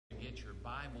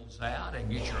Bibles out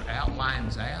and get your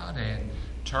outlines out and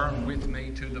turn with me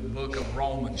to the book of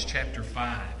Romans chapter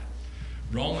 5.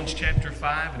 Romans chapter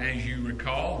 5, and as you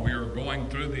recall, we are going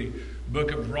through the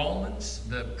book of Romans,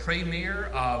 the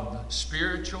premier of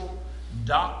spiritual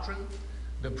doctrine,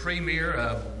 the premier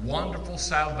of wonderful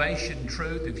salvation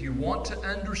truth. If you want to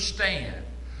understand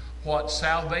what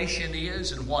salvation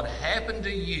is and what happened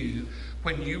to you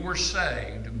when you were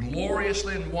saved,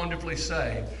 gloriously and wonderfully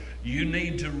saved, you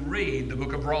need to read the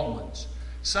book of Romans.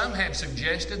 Some have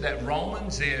suggested that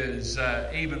Romans is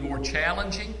even more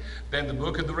challenging than the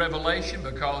book of the Revelation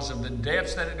because of the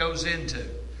depths that it goes into.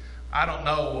 I don't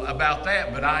know about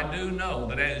that, but I do know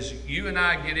that as you and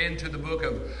I get into the book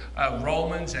of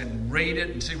Romans and read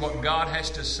it and see what God has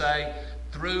to say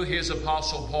through his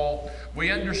Apostle Paul,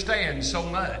 we understand so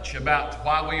much about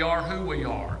why we are who we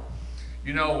are.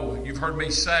 You know, you've heard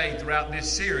me say throughout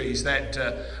this series that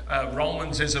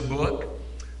Romans is a book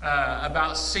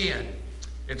about sin.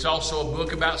 It's also a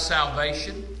book about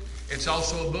salvation. It's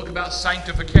also a book about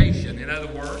sanctification. In other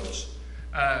words,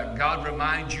 God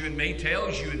reminds you and me,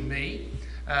 tells you and me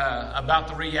about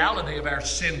the reality of our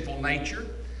sinful nature.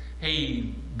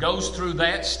 He goes through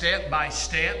that step by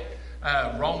step,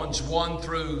 Romans 1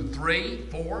 through 3,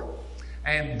 4.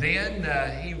 And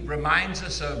then he reminds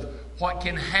us of what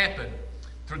can happen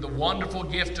through the wonderful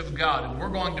gift of God. And we're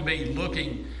going to be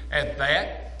looking at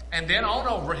that. And then on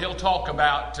over, he'll talk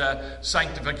about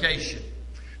sanctification.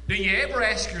 Do you ever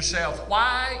ask yourself,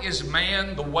 why is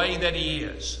man the way that he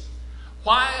is?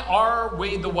 Why are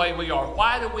we the way we are?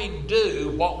 Why do we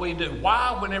do what we do?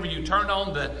 Why, whenever you turn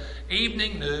on the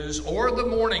evening news or the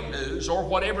morning news or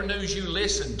whatever news you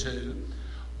listen to,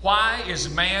 why is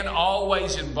man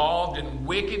always involved in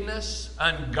wickedness,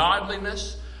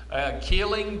 ungodliness,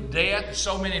 killing, death,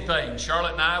 so many things?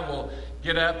 Charlotte and I will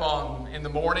get up in the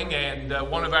morning, and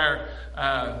one of our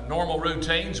normal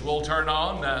routines, we'll turn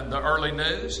on the early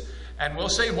news, and we'll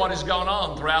see what has gone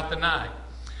on throughout the night.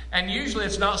 And usually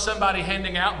it's not somebody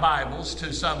handing out Bibles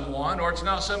to someone, or it's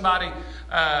not somebody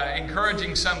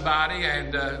encouraging somebody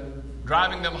and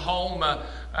driving them home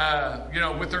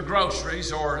with their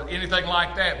groceries or anything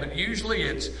like that. But usually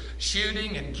it's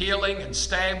shooting and killing and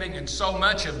stabbing and so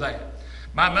much of that.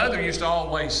 My mother used to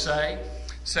always said,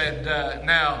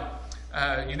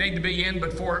 you need to be in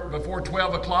before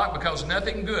 12 o'clock because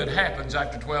nothing good happens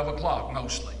after 12 o'clock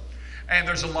mostly. And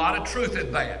there's a lot of truth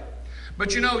in that.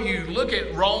 But you know, you look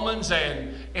at Romans,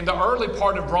 and in the early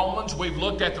part of Romans, we've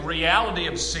looked at the reality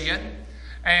of sin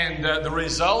and the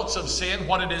results of sin,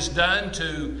 what it has done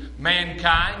to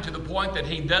mankind to the point that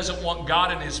he doesn't want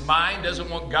God in his mind, doesn't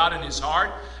want God in his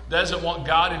heart, doesn't want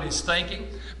God in his thinking.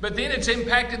 But then it's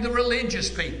impacted the religious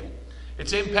people.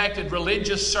 It's impacted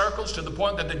religious circles to the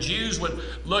point that the Jews would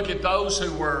look at those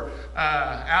who were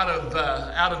out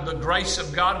of the grace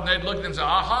of God, and they'd look at them and say,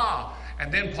 aha.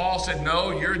 And then Paul said,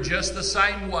 no, you're just the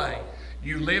same way.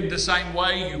 You live the same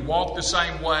way, you walk the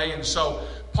same way. And so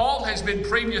Paul has been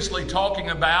previously talking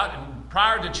about, and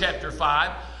prior to chapter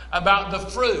 5, about the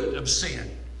fruit of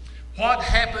sin. What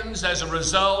happens as a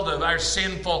result of our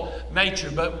sinful nature.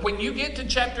 But when you get to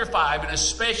chapter 5, and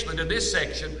especially to this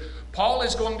section, Paul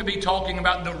is going to be talking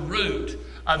about the root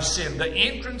of sin, the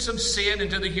entrance of sin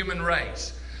into the human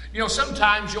race. You know,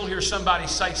 sometimes you'll hear somebody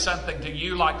say something to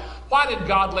you like, why did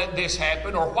God let this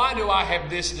happen? Or why do I have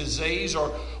this disease? Or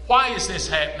why is this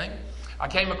happening? I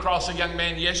came across a young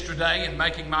man yesterday in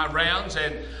making my rounds,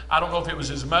 and I don't know if it was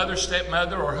his mother,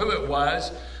 stepmother, or who it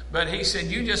was, but he said,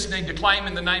 you just need to claim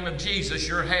in the name of Jesus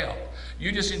your help.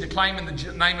 You just need to claim in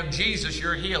the name of Jesus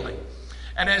your healing.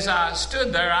 And as I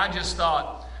stood there, I just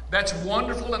thought, that's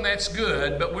wonderful and that's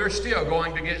good, but we're still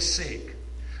going to get sick.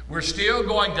 We're still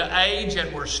going to age,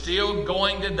 and we're still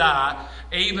going to die,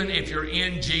 even if you're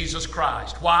in Jesus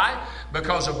Christ. Why?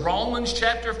 Because of Romans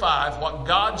chapter 5, what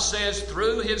God says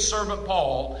through his servant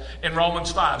Paul in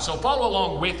Romans 5. So follow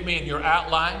along with me in your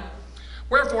outline.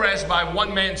 Wherefore, as by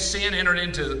one man's sin entered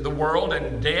into the world,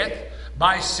 and death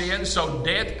by sin, so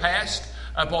death passed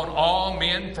upon all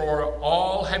men, for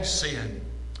all have sinned.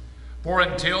 For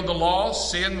until the law,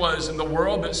 sin was in the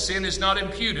world, but sin is not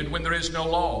imputed when there is no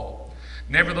law.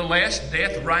 Nevertheless,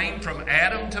 death reigned from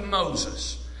Adam to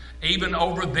Moses, even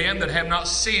over them that have not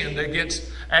sinned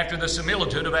after the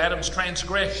similitude of Adam's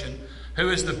transgression, who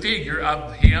is the figure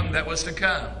of him that was to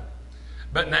come.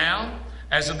 But now,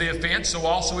 as of the offense, so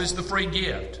also is the free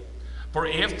gift. For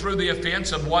if through the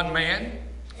offense of one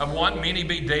many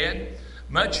be dead,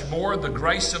 much more the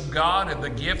grace of God and the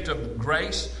gift of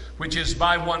grace, which is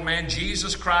by one man,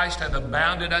 Jesus Christ, hath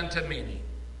abounded unto many.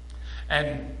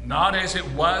 And not as it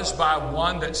was by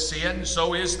one that sinned,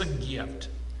 so is the gift.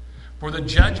 For the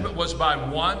judgment was by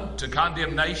one to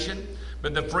condemnation,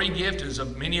 but the free gift is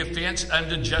of many offense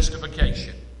unto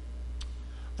justification.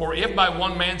 For if by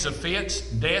one man's offense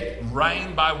death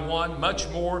reigned by one, much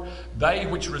more they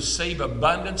which receive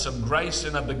abundance of grace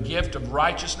and of the gift of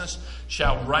righteousness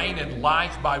shall reign in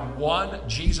life by one,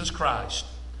 Jesus Christ.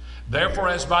 Therefore,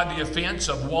 as by the offense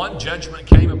of one judgment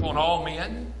came upon all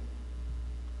men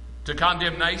to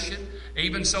condemnation,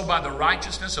 even so by the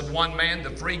righteousness of one man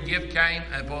the free gift came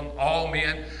upon all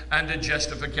men unto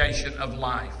justification of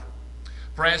life.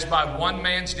 For as by one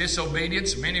man's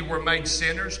disobedience many were made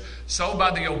sinners, so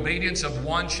by the obedience of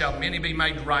one shall many be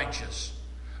made righteous.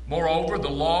 Moreover, the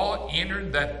law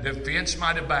entered that the offense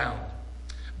might abound.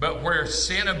 But where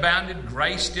sin abounded,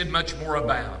 grace did much more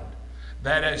abound.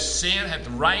 That as sin hath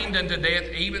reigned unto death,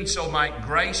 even so might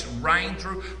grace reign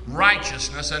through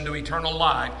righteousness unto eternal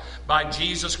life by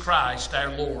Jesus Christ our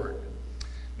Lord.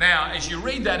 Now, as you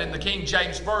read that in the King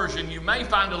James Version, you may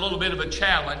find a little bit of a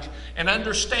challenge in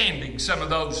understanding some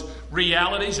of those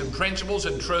realities and principles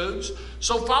and truths.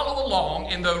 So follow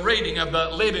along in the reading of the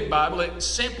Living Bible. It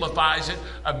simplifies it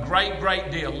a great,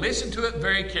 great deal. Listen to it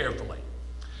very carefully.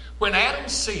 When Adam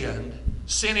sinned,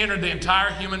 sin entered the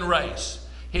entire human race.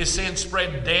 His sin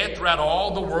spread death throughout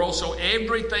all the world, so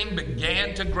everything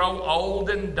began to grow old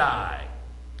and die.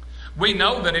 We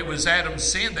know that it was Adam's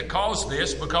sin that caused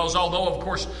this because although, of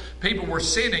course, people were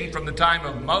sinning from the time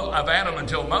of Adam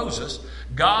until Moses,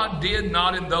 God did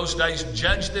not in those days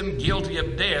judge them guilty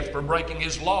of death for breaking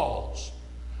his laws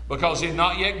because he had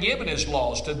not yet given his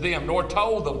laws to them nor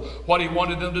told them what he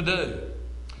wanted them to do.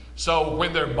 So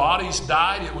when their bodies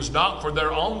died, it was not for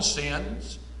their own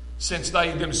sins, since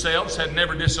they themselves had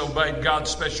never disobeyed God's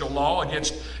special law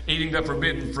against eating the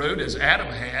forbidden fruit as Adam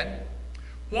had.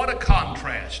 What a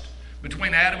contrast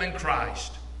between Adam and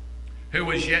Christ, who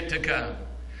was yet to come.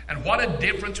 And what a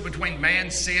difference between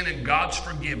man's sin and God's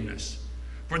forgiveness.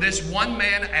 For this one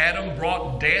man, Adam,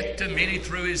 brought death to many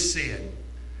through his sin.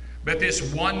 But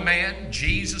this one man,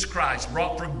 Jesus Christ,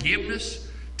 brought forgiveness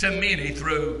to many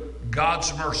through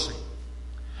God's mercy.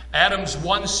 Adam's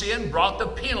one sin brought the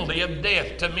penalty of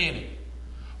death to many,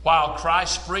 while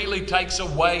Christ freely takes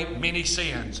away many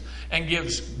sins and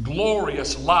gives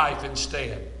glorious life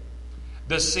instead.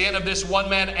 The sin of this one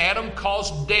man, Adam,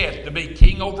 caused death to be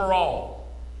king over all.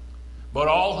 But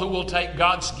all who will take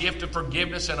God's gift of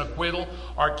forgiveness and acquittal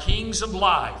are kings of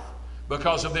life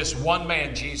because of this one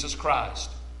man, Jesus Christ.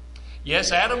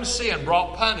 Yes, Adam's sin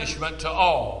brought punishment to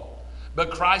all,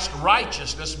 but Christ's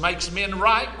righteousness makes men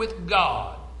right with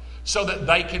God so that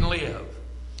they can live.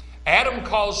 Adam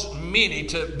caused many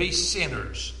to be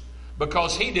sinners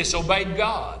because he disobeyed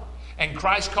God. And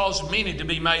Christ caused many to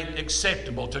be made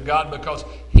acceptable to God because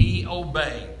he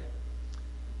obeyed.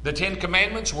 The 10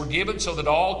 Commandments were given so that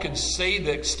all could see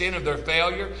the extent of their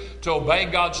failure to obey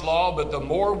God's law. But the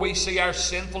more we see our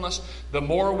sinfulness, the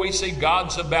more we see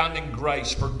God's abounding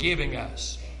grace forgiving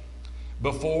us.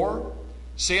 Before,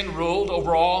 sin ruled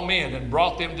over all men and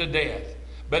brought them to death.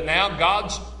 But now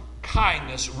God's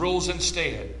kindness rules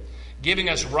instead, giving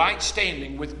us right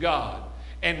standing with God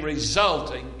and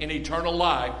resulting in eternal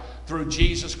life through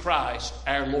Jesus Christ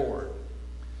our Lord.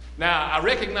 Now, I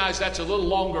recognize that's a little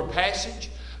longer passage,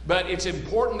 but it's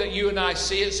important that you and I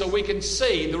see it so we can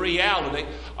see the reality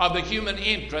of the human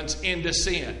entrance into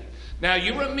sin. Now,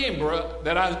 you remember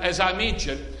that as I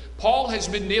mentioned, Paul has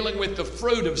been dealing with the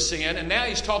fruit of sin, and now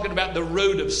he's talking about the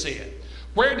root of sin.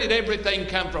 Where did everything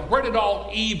come from? Where did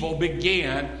all evil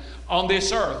begin on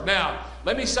this earth? Now,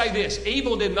 let me say this.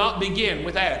 Evil did not begin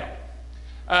with Adam.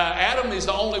 Adam is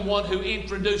the only one who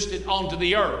introduced it onto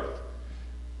the earth.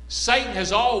 Satan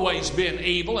has always been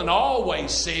evil and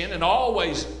always sinned and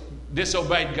always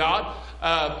disobeyed God.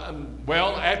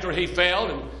 After he fell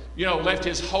and left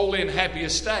his holy and happy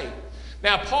estate.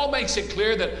 Now, Paul makes it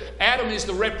clear that Adam is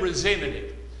the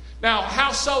representative. Now,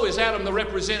 how so is Adam the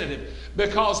representative?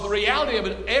 Because the reality of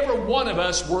it, every one of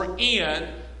us were in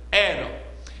Adam.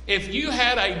 If you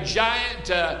had a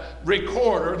giant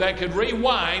recorder that could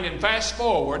rewind and fast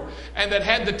forward and that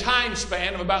had the time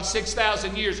span of about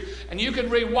 6,000 years, and you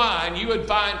could rewind, you would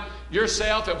find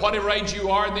yourself at whatever age you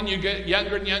are, and then you get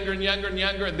younger and younger and younger and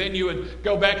younger, and then you would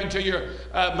go back into your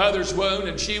mother's womb,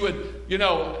 and she would,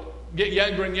 get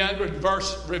younger and younger,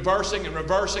 reversing and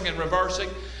reversing and reversing.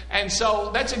 And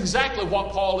so that's exactly what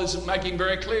Paul is making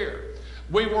very clear.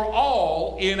 We were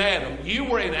all in Adam. You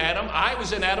were in Adam. I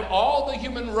was in Adam. All the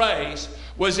human race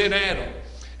was in Adam.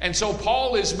 And so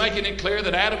Paul is making it clear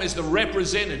that Adam is the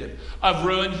representative of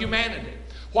ruined humanity.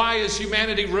 Why is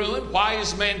humanity ruined? Why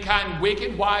is mankind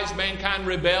wicked? Why is mankind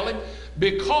rebelling?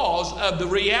 Because of the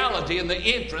reality and the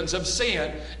entrance of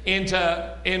sin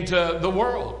into the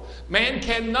world. Man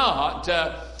cannot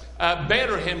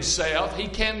better himself. He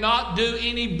cannot do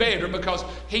any better because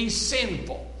he's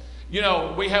sinful. You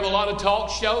know, we have a lot of talk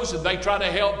shows and they try to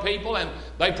help people and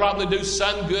they probably do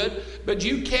some good, but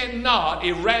you cannot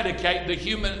eradicate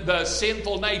the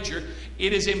sinful nature.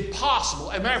 It is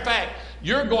impossible. As a matter of fact,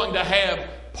 you're going to have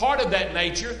part of that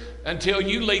nature until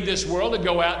you leave this world and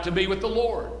go out to be with the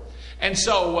Lord. And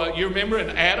so you remember in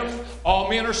Adam, all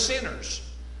men are sinners.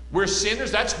 We're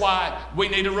sinners. That's why we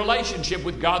need a relationship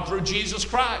with God through Jesus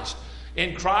Christ.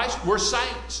 In Christ, we're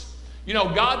saints. You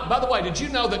know, God, by the way, did you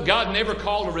know that God never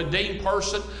called a redeemed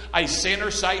person a sinner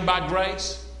saved by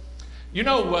grace? You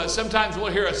know, sometimes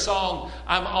we'll hear a song,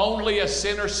 I'm only a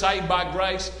sinner saved by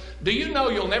grace. Do you know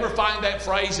you'll never find that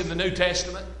phrase in the New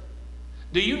Testament?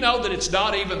 Do you know that it's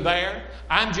not even there?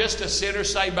 I'm just a sinner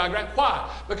saved by grace. Why?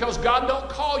 Because God don't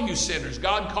call you sinners.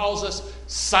 God calls us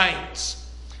saints.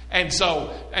 And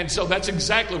so that's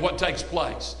exactly what takes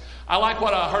place. I like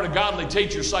what I heard a godly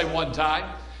teacher say one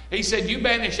time. He said, you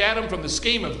banish Adam from the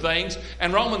scheme of things,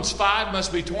 and Romans 5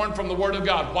 must be torn from the Word of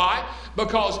God. Why?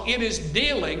 Because it is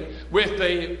dealing with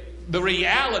the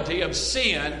reality of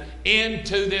sin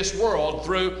into this world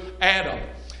through Adam.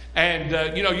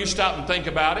 And, you stop and think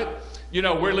about it. You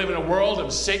know, we're living in a world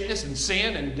of sickness and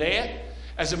sin and death.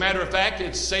 As a matter of fact,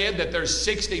 it's said that there's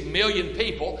 60 million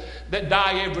people that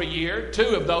die every year.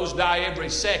 2 of those die every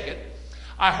second.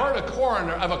 I heard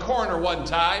of a coroner one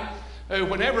time who,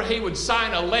 whenever he would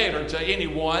sign a letter to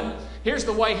anyone, here's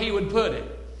the way he would put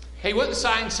it. He wouldn't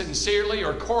sign sincerely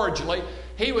or cordially.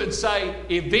 He would say,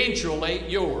 eventually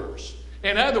yours.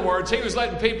 In other words, he was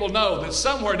letting people know that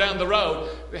somewhere down the road,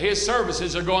 his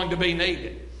services are going to be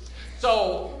needed.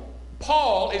 So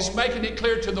Paul is making it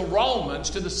clear to the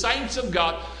Romans, to the saints of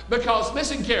God, because,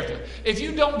 listen carefully, if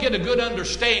you don't get a good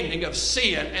understanding of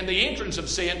sin and the entrance of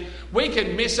sin, we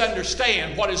can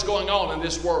misunderstand what is going on in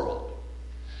this world.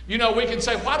 You know, we can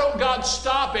say, why don't God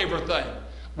stop everything?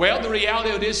 Well, the reality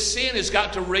of it is sin has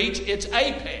got to reach its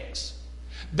apex.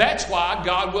 That's why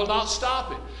God will not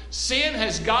stop it. Sin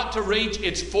has got to reach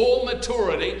its full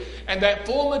maturity, and that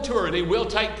full maturity will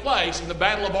take place in the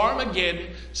Battle of Armageddon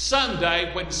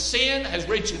someday when sin has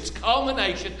reached its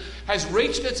culmination, has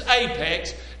reached its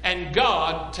apex, and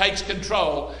God takes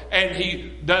control and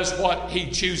He does what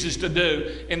He chooses to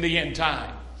do in the end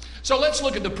time. So let's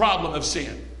look at the problem of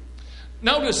sin.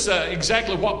 Notice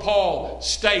exactly what Paul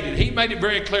stated. He made it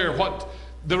very clear what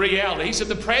the reality. He said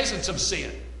the presence of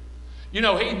sin. You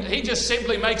know, he just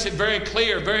simply makes it very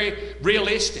clear, very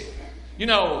realistic. You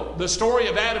know, the story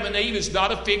of Adam and Eve is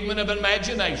not a figment of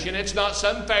imagination. It's not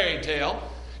some fairy tale.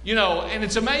 You know, and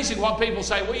it's amazing what people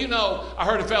say. Well, you know, I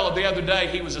heard a fellow the other day,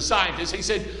 he was a scientist. He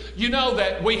said, you know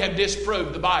that we have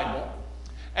disproved the Bible.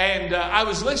 And I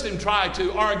was listening him try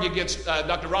to argue against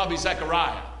Dr. Ravi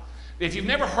Zachariah. If you've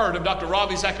never heard of Dr.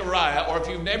 Ravi Zachariah, or if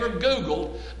you've never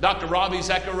Googled Dr. Ravi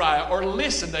Zachariah or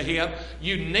listened to him,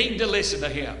 you need to listen to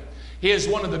him. He is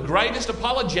one of the greatest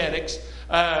apologetics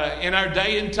in our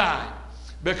day and time.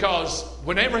 Because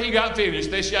whenever he got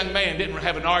finished, this young man didn't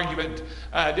have an argument,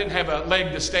 didn't have a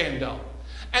leg to stand on.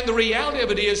 And the reality of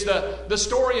it is the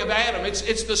story of Adam.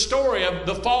 It's the story of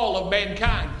the fall of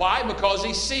mankind. Why? Because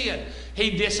he sinned.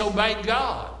 He disobeyed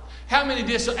God. How many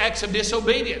acts of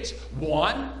disobedience?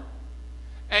 1.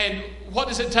 And what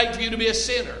does it take for you to be a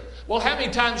sinner? Well, how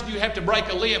many times do you have to break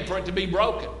a limb for it to be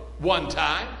broken? 1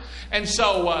 time. And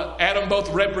so Adam both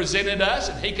represented us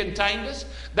and he contained us.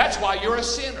 That's why you're a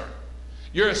sinner.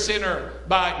 You're a sinner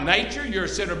by nature. You're a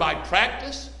sinner by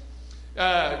practice.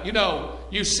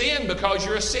 You sin because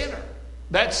you're a sinner.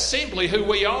 That's simply who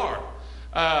we are.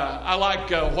 I like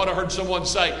what I heard someone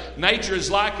say. Nature is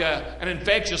like an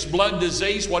infectious blood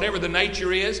disease. Whatever the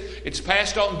nature is, it's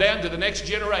passed on down to the next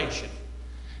generation.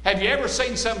 Have you ever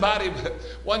seen somebody?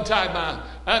 One time my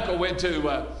uncle went to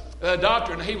a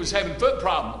doctor and he was having foot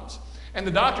problems. And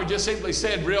the doctor just simply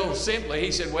said, real simply,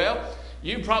 he said, well,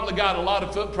 you probably got a lot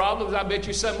of foot problems. I bet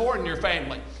you some more in your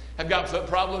family have got foot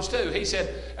problems too. He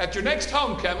said, at your next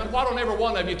homecoming, why don't every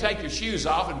one of you take your shoes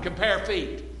off and compare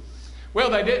feet? Well,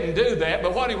 they didn't do that,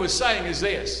 but what he was saying is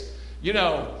this. You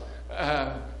know,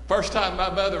 first time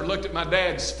my mother looked at my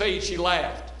dad's feet, she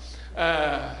laughed.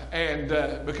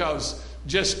 Because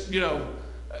just,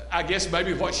 I guess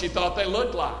maybe what she thought they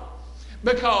looked like.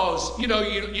 Because, you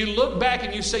look back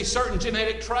and you see certain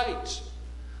genetic traits.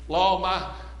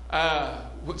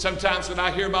 Sometimes when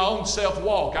I hear my own self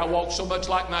walk, I walk so much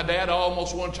like my dad, I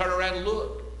almost want to turn around and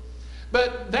look.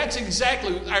 But that's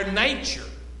exactly our nature.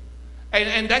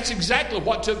 And that's exactly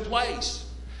what took place.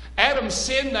 Adam's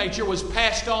sin nature was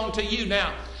passed on to you.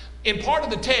 Now, in part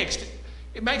of the text,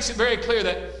 it makes it very clear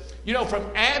that From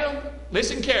Adam,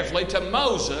 listen carefully, to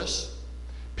Moses,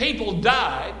 people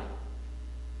died,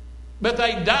 but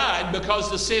they died because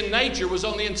the sin nature was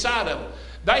on the inside of them.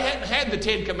 They hadn't had the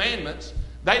 10 Commandments.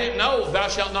 They didn't know, thou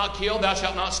shalt not kill, thou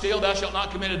shalt not steal, thou shalt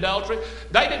not commit adultery.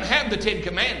 They didn't have the 10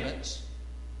 Commandments.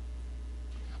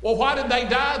 Well, why did they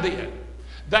die then?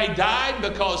 They died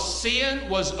because sin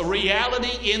was a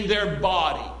reality in their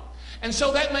body. And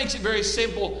so that makes it very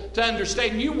simple to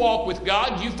understand. You walk with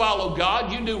God, you follow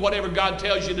God, you do whatever God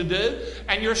tells you to do,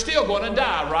 and you're still going to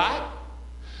die, right?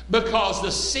 Because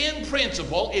the sin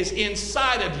principle is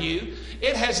inside of you.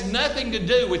 It has nothing to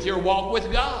do with your walk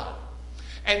with God.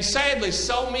 And sadly,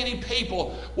 so many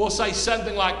people will say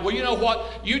something like, well, you know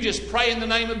what? You just pray in the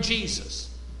name of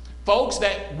Jesus. Folks,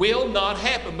 that will not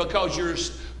happen because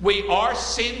we are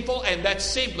sinful, and that's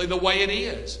simply the way it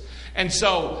is. And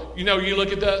so, you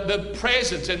look at the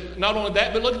presence, and not only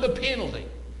that, but look at the penalty.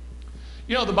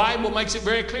 The Bible makes it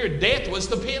very clear. Death was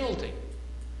the penalty.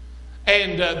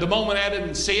 And the moment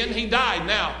Adam sinned, he died.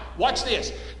 Now, watch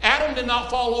this. Adam did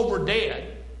not fall over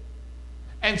dead.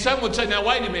 And some would say, now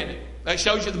wait a minute. That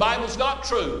shows you the Bible's not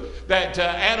true. That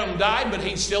Adam died, but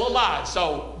he's still alive.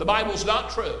 So the Bible's not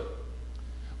true.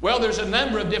 Well, there's a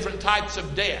number of different types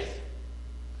of death.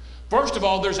 First of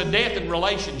all, there's a death in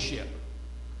relationship.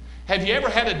 Have you ever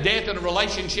had a death in a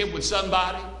relationship with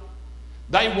somebody?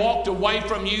 They walked away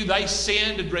from you, they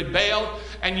sinned and rebelled,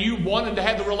 and you wanted to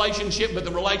have the relationship, but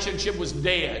the relationship was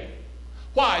dead.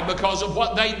 Why? Because of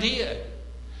what they did.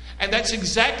 And that's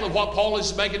exactly what Paul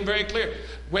is making very clear.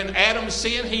 When Adam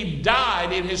sinned, he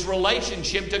died in his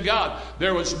relationship to God.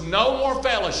 There was no more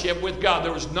fellowship with God.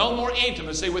 There was no more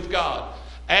intimacy with God.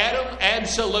 Adam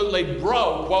absolutely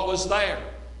broke what was there.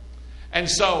 And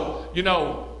so,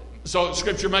 so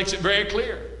Scripture makes it very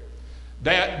clear.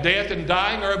 That death and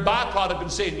dying are a byproduct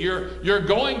of sin. You're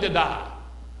going to die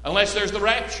unless there's the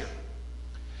rapture.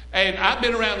 And I've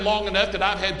been around long enough that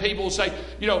I've had people say,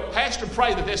 Pastor,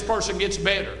 pray that this person gets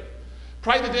better.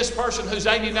 Pray that this person who's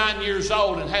 89 years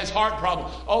old and has heart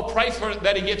problems, pray for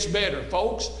that he gets better.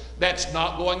 Folks, that's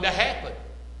not going to happen.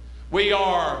 We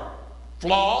are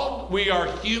flawed, we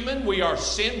are human, we are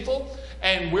sinful,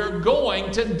 and we're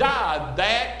going to die.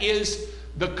 That is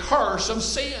the curse of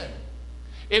sin.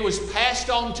 It was passed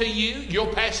on to you.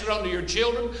 You'll pass it on to your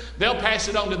children. They'll pass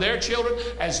it on to their children.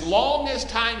 As long as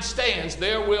time stands,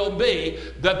 there will be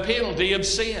the penalty of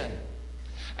sin.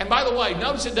 And by the way,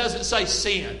 notice it doesn't say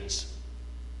sins.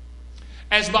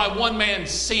 As by one man's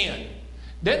sin.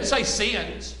 It doesn't say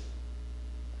sins.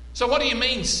 So what do you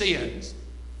mean sins?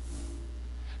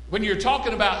 When you're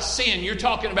talking about sin, you're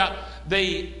talking about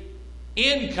the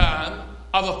income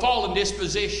of a fallen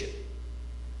disposition.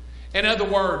 In other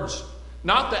words,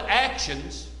 not the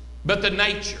actions, but the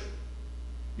nature.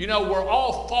 We're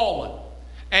all fallen.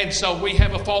 And so we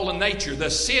have a fallen nature, the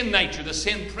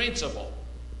sin principle.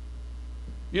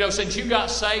 Since you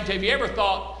got saved, have you ever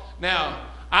thought, now,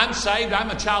 I'm saved, I'm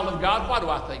a child of God, why do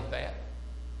I think that?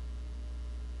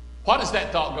 Why does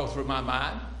that thought go through my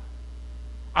mind?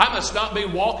 I must not be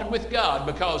walking with God,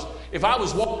 because if I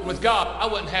was walking with God,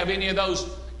 I wouldn't have any of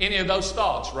those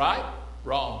thoughts, right?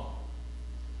 Wrong.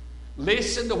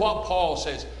 Listen to what Paul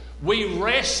says. We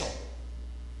wrestle.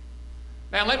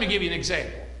 Now, let me give you an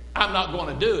example. I'm not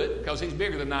going to do it because he's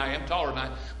bigger than I am, taller than I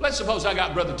am. Let's suppose I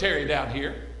got Brother Terry down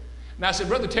here. And I said,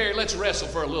 Brother Terry, let's wrestle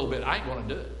for a little bit. I ain't going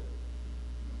to do it.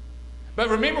 But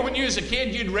remember when you was a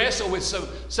kid, you'd wrestle with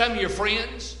some of your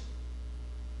friends?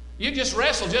 You'd just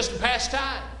wrestle just to pass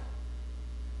time.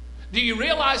 Do you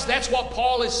realize that's what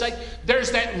Paul is saying?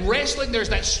 There's that wrestling, there's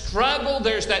that struggle,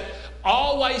 there's that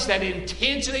always that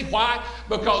intensity. Why?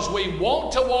 Because we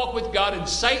want to walk with God and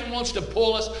Satan wants to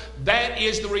pull us. That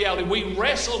is the reality. We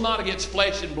wrestle not against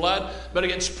flesh and blood, but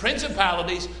against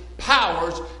principalities,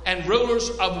 powers, and rulers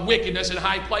of wickedness in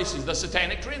high places, the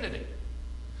satanic trinity.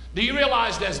 Do you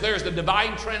realize that there's the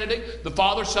divine trinity, the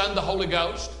Father, Son, the Holy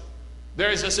Ghost?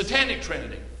 There is a satanic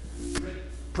trinity.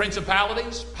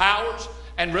 Principalities, powers,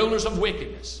 and rulers of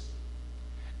wickedness.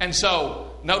 And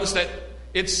so, notice that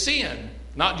it's sin,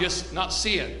 not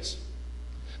sins.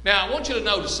 Now, I want you to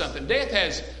notice something. Death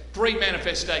has three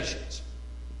manifestations.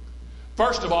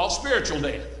 First of all, spiritual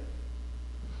death.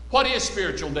 What is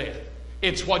spiritual death?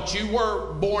 It's what you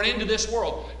were born into this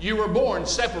world. You were born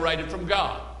separated from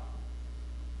God.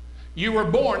 You were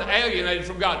born alienated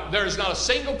from God. There is not a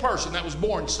single person that was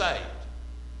born saved.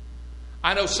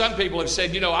 I know some people have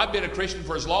said, I've been a Christian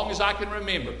for as long as I can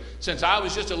remember, since I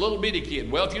was just a little bitty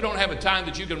kid. Well, if you don't have a time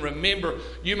that you can remember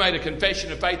you made a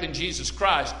confession of faith in Jesus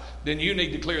Christ, then you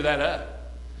need to clear that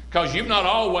up. Because you've not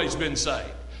always been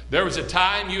saved. There was a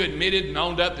time you admitted and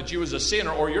owned up that you was a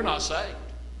sinner, or you're not saved.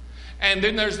 And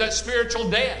then there's that spiritual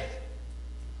death.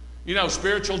 You know,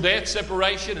 spiritual death,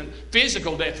 separation, and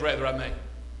physical death, rather, I mean.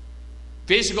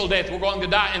 Physical death, we're going to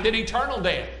die. And then eternal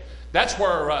death. That's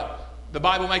where the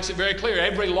Bible makes it very clear.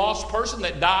 Every lost person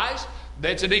that dies,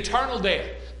 that's an eternal death.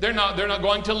 They're not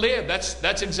going to live.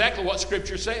 That's exactly what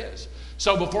Scripture says.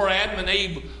 So before Adam and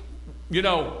Eve,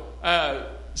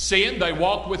 sinned, they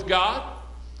walked with God.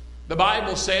 The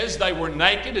Bible says they were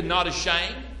naked and not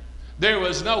ashamed. There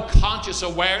was no conscious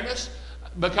awareness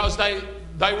because they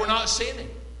were not sinning.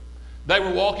 They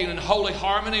were walking in holy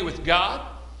harmony with God.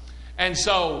 And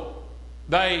so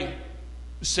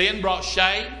sin brought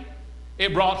shame.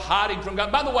 It brought hiding from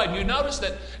God. By the way, do you notice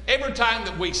that every time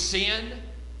that we sin,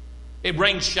 it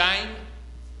brings shame?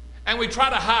 And we try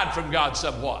to hide from God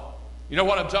somewhat. You know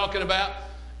what I'm talking about?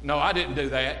 No, I didn't do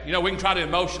that. You know, we can try to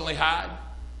emotionally hide.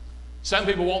 Some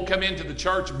people won't come into the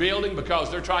church building because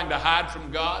they're trying to hide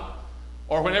from God.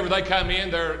 Or whenever they come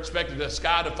in, they're expecting the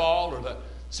sky to fall or the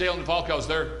ceiling to fall because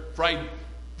they're afraid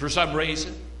for some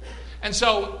reason. And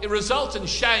so it results in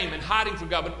shame and hiding from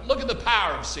God. But look at the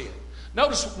power of sin.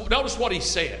 Notice what he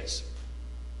says.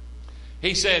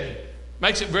 He said,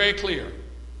 makes it very clear.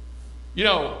 You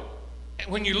know,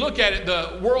 when you look at it,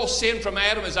 the world sinned from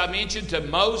Adam, as I mentioned, to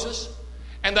Moses.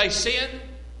 And they sinned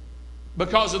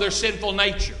because of their sinful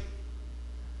nature.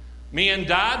 Men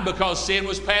died because sin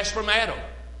was passed from Adam.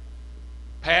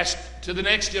 Passed to the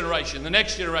next generation, the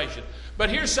next generation. But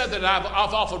here's something that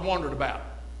I've often wondered about.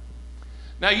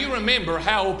 Now, you remember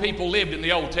how old people lived in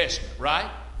the Old Testament, right?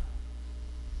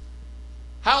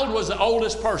 How old was the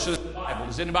oldest person in the Bible?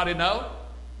 Does anybody know?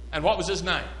 And what was his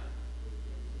name?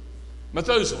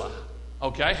 Methuselah.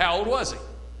 Okay, how old was he?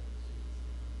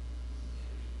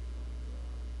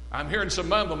 I'm hearing some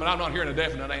mumbling, but I'm not hearing a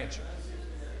definite answer.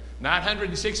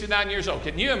 969 years old.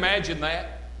 Can you imagine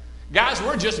that? Guys,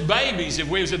 we're just babies if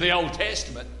we was in the Old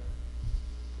Testament.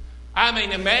 I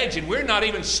mean, imagine, we're not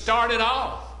even started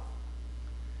off.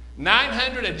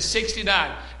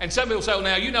 969. And some people say, well,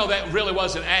 now, you know that really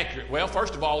wasn't accurate. Well,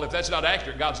 first of all, if that's not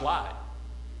accurate, God's lied.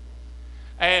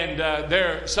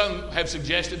 And some have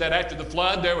suggested that after the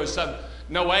flood, there was some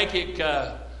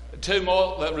Noachic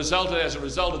tumult that resulted as a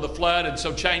result of the flood and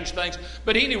so changed things.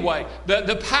 But anyway,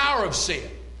 the power of sin.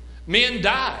 Men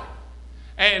died.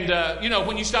 And,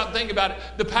 when you stop thinking about it,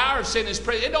 the power of sin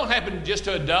it don't happen just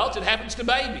to adults. It happens to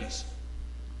babies.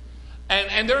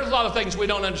 And there's a lot of things we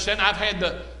don't understand. I've had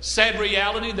the sad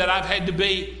reality that I've had to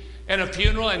be in a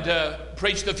funeral and to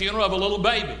preach the funeral of a little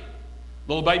baby.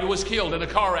 Little baby was killed in a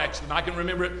car accident. I can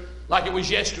remember it like it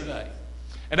was yesterday.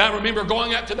 And I remember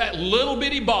going up to that little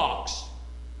bitty box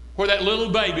where that little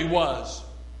baby was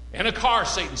in a car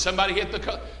seat, and somebody hit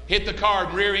the car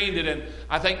and rear-ended, and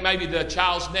I think maybe the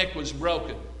child's neck was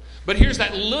broken. But here's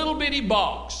that little bitty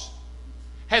box.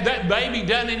 Had that baby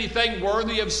done anything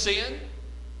worthy of sin?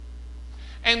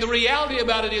 And the reality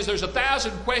about it is there's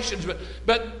 1,000 questions,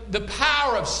 but the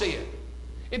power of sin,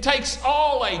 it takes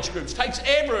all age groups, takes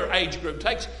every age group,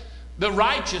 takes the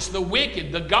righteous, the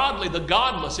wicked, the godly, the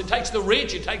godless. It takes the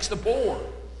rich, it takes the poor.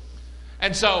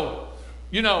 And so,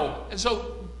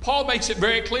 Paul makes it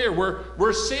very clear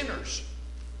we're sinners.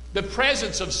 The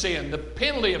presence of sin, the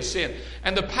penalty of sin,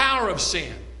 and the power of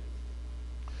sin.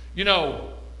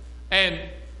 And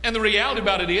the reality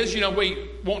about it is, we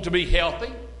want to be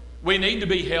healthy. We need to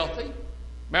be healthy.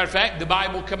 Matter of fact, the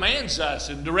Bible commands us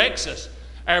and directs us.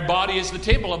 Our body is the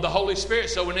temple of the Holy Spirit,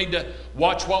 so we need to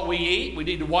watch what we eat. We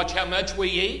need to watch how much we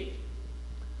eat.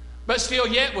 But still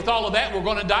yet, with all of that, we're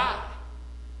going to die.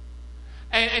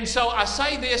 And so I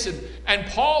say this, and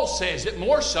Paul says it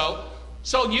more so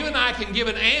you and I can give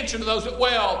an answer to those.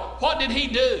 Well, what did he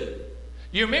do?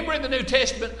 You remember in the New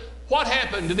Testament, what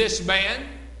happened to this man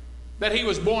that he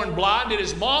was born blind? Did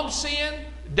his mom sin,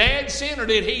 dad sin, or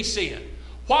did he sin?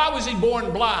 Why was he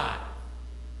born blind?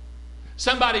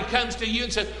 Somebody comes to you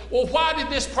and says, well, why did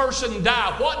this person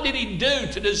die? What did he do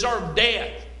to deserve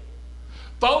death?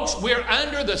 Folks, we're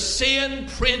under the sin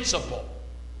principle.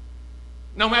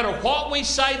 No matter what we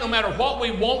say, no matter what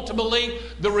we want to believe,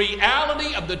 the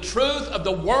reality of the truth of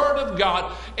the Word of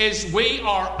God is we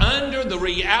are under the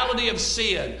reality of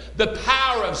sin, the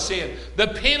power of sin, the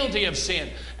penalty of sin,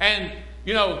 and,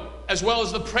 as well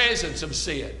as the presence of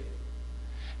sin.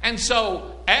 And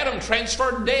so Adam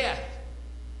transferred death.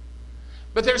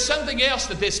 But there's something else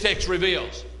that this text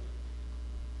reveals.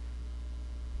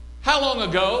 How long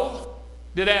ago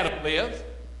did Adam live?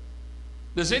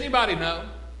 Does anybody know?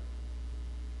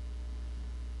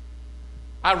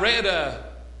 I read an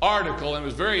article and it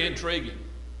was very intriguing.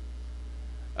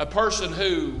 A person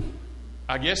who,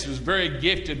 I guess, was very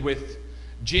gifted with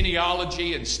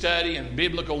genealogy and study and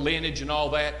biblical lineage and all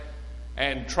that.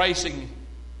 and tracing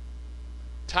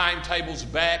timetables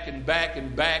back and back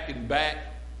and back and back,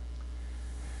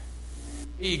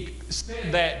 he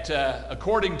said that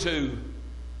according to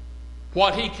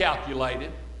what he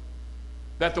calculated,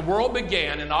 that the world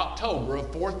began in October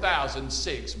of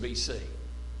 4006 BC.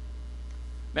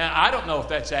 Now, I don't know if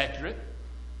that's accurate,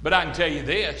 but I can tell you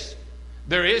this.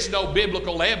 There is no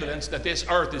biblical evidence that this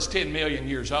earth is 10 million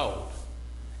years old.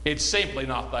 It's simply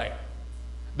not there.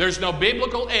 There's no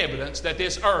biblical evidence that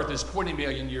this earth is 20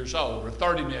 million years old or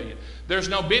 30 million. There's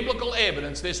no biblical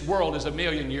evidence this world is 1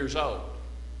 million years old.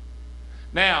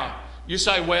 Now, you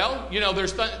say, well,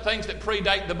 there's things that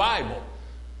predate the Bible.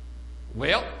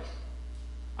 Well,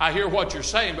 I hear what you're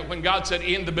saying, but when God said,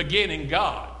 in the beginning,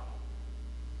 God,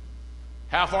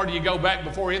 how far do you go back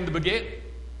before in the beginning?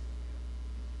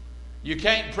 You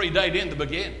can't predate in the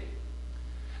beginning.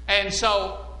 And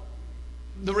so,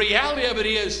 the reality of it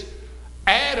is,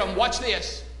 Adam, watch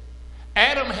this.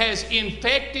 Adam has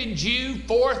infected you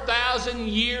 4,000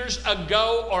 years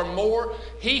ago or more.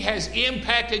 He has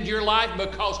impacted your life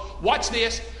because, watch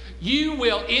this, you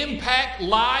will impact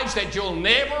lives that you'll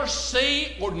never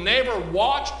see or never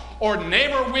watch or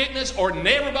never witness or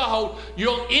never behold.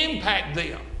 You'll impact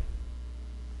them.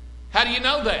 How do you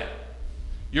know that?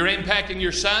 You're impacting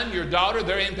your son, your daughter.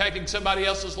 They're impacting somebody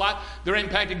else's life. They're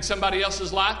impacting somebody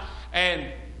else's life.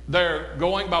 And they're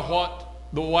going by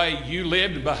the way you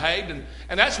lived and behaved.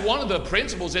 And that's one of the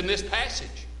principles in this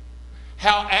passage.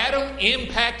 How Adam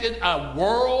impacted a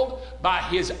world by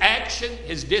his action,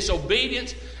 his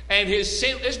disobedience, and his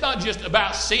sin. It's not just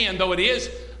about sin, though it is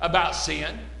about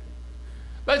sin,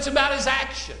 but it's about his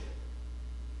action.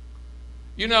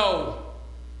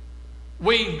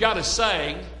 We've got a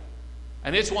saying,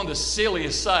 and it's one of the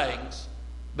silliest sayings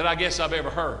that I guess I've ever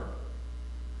heard.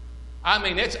 I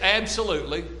mean, it's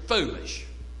absolutely foolish.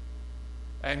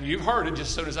 And you've heard it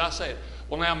just as soon as I say it.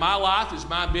 Well, now my life is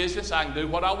my business. I can do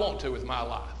what I want to with my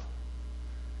life.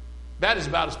 That is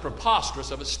about as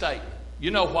preposterous of a statement.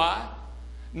 You know why?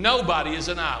 Nobody is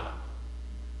an island.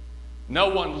 No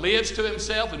one lives to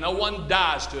himself and no one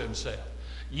dies to himself.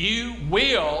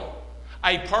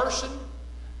 A person,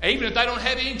 even if they don't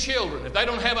have any children, if they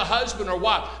don't have a husband or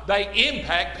wife, they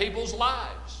impact people's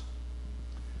lives.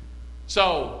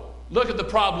 So, look at the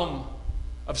problem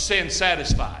of sin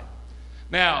satisfied.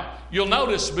 Now, you'll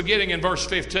notice beginning in verse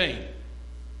 15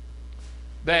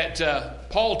 that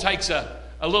Paul takes a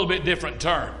little bit different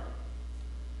turn.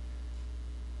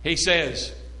 He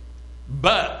says,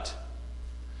 but.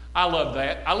 I love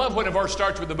that. I love when a verse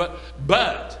starts with the but.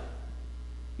 But,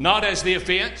 not as the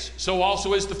offense, so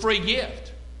also is the free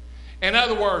gift. In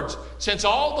other words, since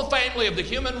all the family of the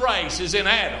human race is in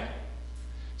Adam,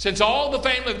 since all the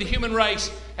family of the human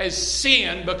race has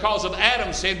sinned because of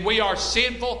Adam's sin, we are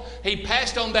sinful. He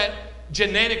passed on that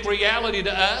genetic reality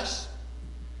to us.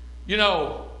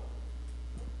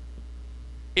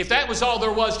 If that was all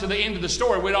there was to the end of the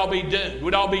story, we'd all be doomed.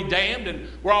 We'd all be damned, and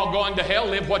we're all going to hell.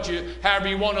 Live however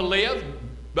you want to live,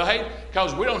 behave,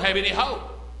 because we don't have any hope.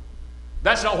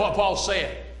 That's not what Paul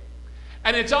said.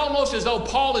 And it's almost as though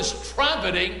Paul is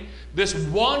trumpeting this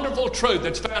wonderful truth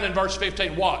that's found in verse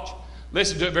 15. Watch.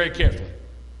 Listen to it very carefully.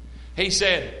 He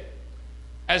said,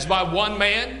 as by one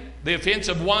man, the offense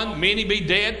of one, many be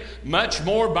dead, much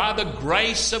more by the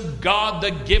grace of God,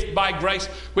 the gift by grace,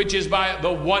 which is by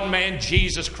the one man,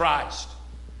 Jesus Christ.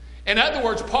 In other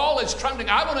words, Paul is trumpeting,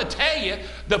 I want to tell you,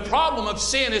 the problem of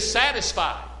sin is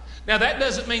satisfied. Now, that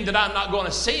doesn't mean that I'm not going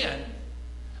to sin,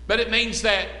 but it means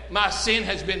that my sin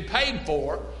has been paid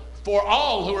for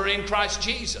all who are in Christ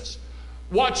Jesus.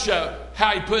 Watch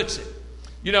how he puts it.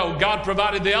 God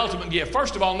provided the ultimate gift.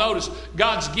 First of all, notice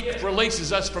God's gift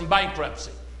releases us from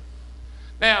bankruptcy.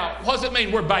 Now, what does it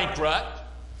mean we're bankrupt?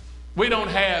 We don't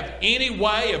have any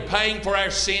way of paying for our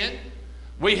sin.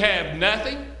 We have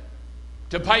nothing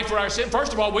to pay for our sin.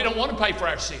 First of all, we don't want to pay for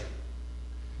our sin.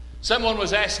 Someone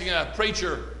was asking a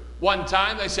preacher one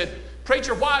time, they said,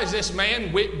 preacher, why is this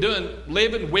man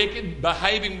living wicked,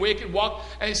 behaving wicked,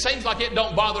 and it seems like it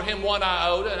don't bother him one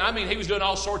iota. And I mean, he was doing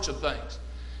all sorts of things.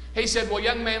 He said, well,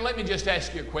 young man, let me just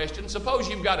ask you a question. Suppose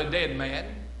you've got a dead man,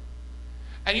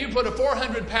 and you put a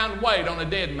 400-pound weight on a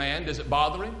dead man. Does it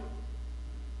bother him?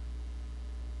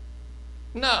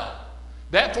 No.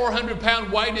 That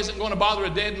 400-pound weight isn't going to bother a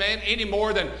dead man any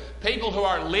more than people who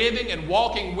are living and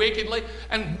walking wickedly.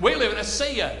 And we live in a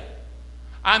sea of it.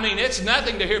 I mean, it's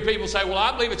nothing to hear people say, well,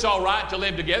 I believe it's all right to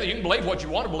live together. You can believe what you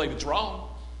want to believe. It's wrong.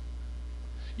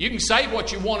 You can say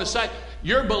what you want to say.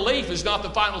 Your belief is not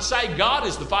the final say. God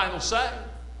is the final say.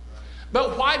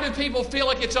 But why do people feel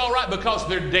like it's all right? Because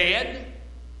they're dead.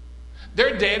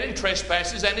 They're dead in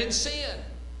trespasses and in sin.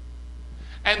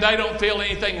 And they don't feel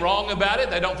anything wrong about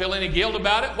it. They don't feel any guilt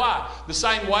about it. Why? The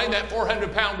same way that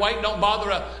 400-pound weight don't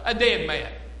bother a dead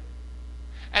man.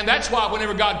 And that's why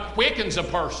whenever God quickens a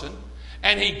person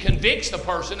and He convicts the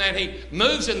person and He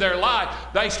moves in their life,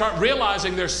 they start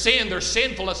realizing their sin, their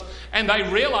sinfulness, and they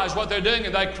realize what they're doing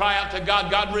and they cry out to God.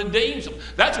 God redeems them.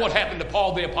 That's what happened to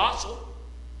Paul the Apostle.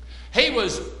 He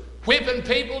was whipping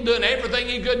people, doing everything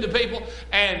he could to people,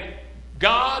 and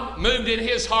God moved in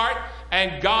his heart,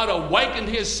 and God awakened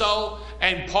his soul,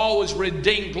 and Paul was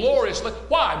redeemed gloriously.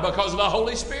 Why? Because of the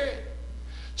Holy Spirit.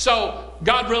 So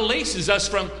God releases us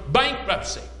from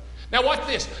bankruptcy. Now watch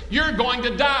this. You're going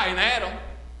to die in Adam.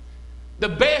 The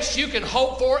best you can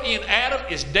hope for in Adam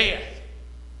is death.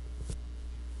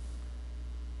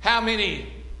 How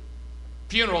many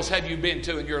funerals have you been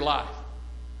to in your life?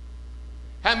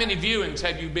 How many viewings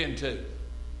have you been to?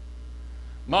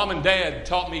 Mom and Dad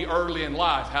taught me early in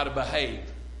life how to behave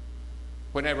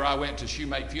whenever I went to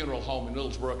Shoemate Funeral Home in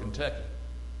Littlesboro, Kentucky.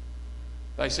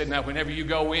 They said, now whenever you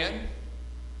go in,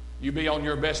 you be on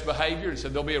your best behavior. And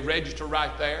said, there'll be a register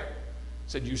right there.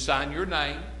 Said, you sign your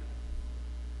name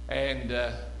and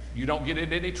you don't get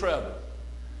into any trouble.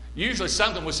 Usually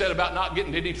something was said about not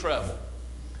getting into any trouble.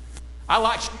 I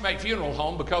liked Shoemate Funeral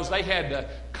Home because they had a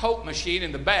Coke machine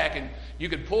in the back, and you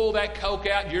could pull that Coke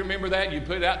out. Do you remember that? You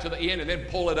put it out to the end and then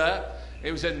pull it up.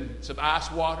 It was in some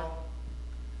ice water.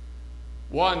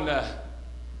 One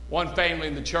family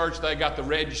in the church, they got the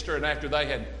register, and after they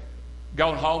had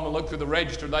gone home and looked through the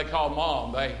register, they called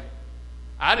Mom.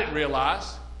 I didn't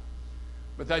realize,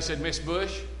 but they said, Miss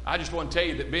Bush, I just want to tell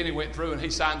you that Bennie went through and he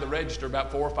signed the register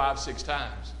about 4, 5, 6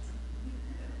 times.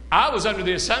 I was under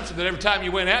the assumption that every time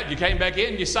you went out, you came back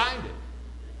in and you signed it.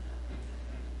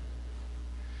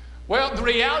 Well, the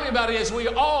reality about it is we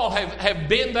all have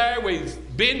been there. We've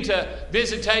been to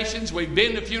visitations. We've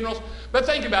been to funerals. But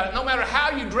think about it. No matter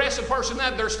how you dress a person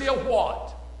up, they're still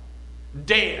what?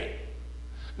 Dead.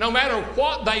 No matter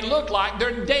what they look like,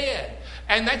 they're dead.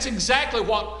 And that's exactly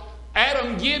what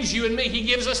Adam gives you and me. He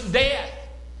gives us death.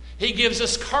 He gives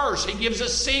us curse. He gives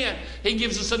us sin. He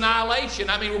gives us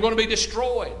annihilation. I mean, we're going to be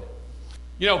destroyed.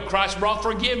 You know, Christ brought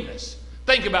forgiveness.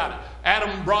 Think about it.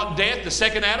 Adam brought death. The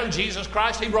second Adam, Jesus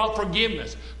Christ, He brought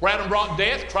forgiveness. Where Adam brought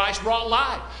death, Christ brought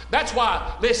life. That's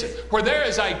why, listen, where there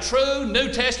is a true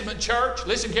New Testament church,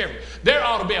 listen carefully, there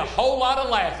ought to be a whole lot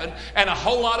of laughing and a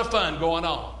whole lot of fun going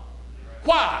on.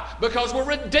 Why? Because we're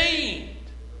redeemed.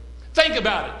 Think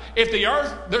about it.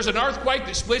 If there's an earthquake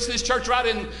that splits this church right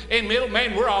in middle,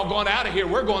 man, we're all going out of here.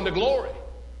 We're going to glory.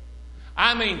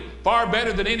 I mean, far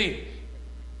better than any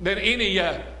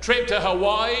trip to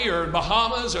Hawaii or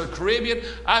Bahamas or Caribbean.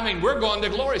 I mean, we're going to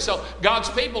glory. So God's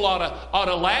people ought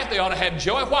to laugh. They ought to have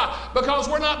joy. Why? Because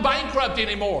we're not bankrupt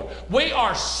anymore. We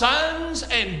are sons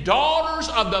and daughters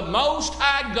of the Most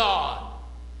High God.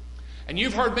 And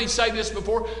you've heard me say this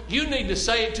before. You need to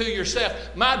say it to yourself.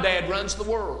 My dad runs the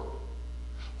world.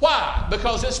 Why?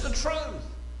 Because it's the truth.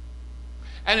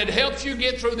 And it helps you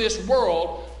get through this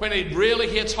world when it really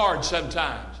hits hard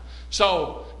sometimes.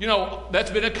 So, you know,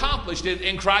 that's been accomplished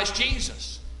in Christ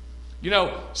Jesus. You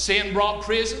know, sin brought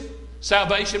prison.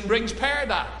 Salvation brings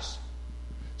paradise.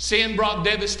 Sin brought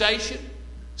devastation.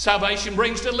 Salvation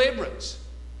brings deliverance.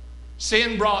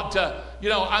 Sin brought,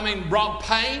 brought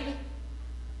pain.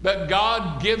 But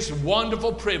God gives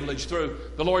wonderful privilege through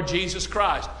the Lord Jesus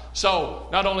Christ. So,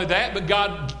 not only that, but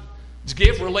God's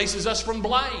gift releases us from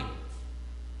blame.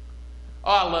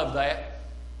 Oh, I love that.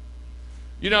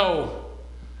 You know,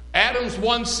 Adam's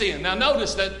one sin. Now,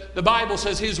 notice that the Bible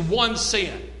says his one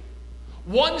sin.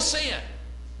 One sin.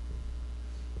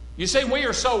 You see, we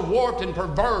are so warped and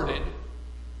perverted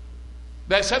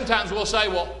that sometimes we'll say,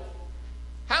 well,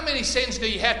 how many sins do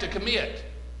you have to commit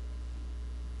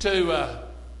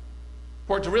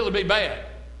for it to really be bad?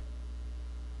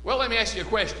 Well, let me ask you a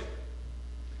question.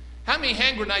 How many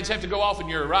hand grenades have to go off in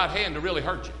your right hand to really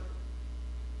hurt you?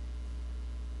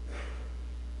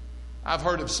 I've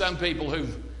heard of some people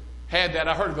who've had that.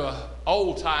 I heard of an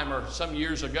old-timer some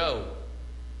years ago,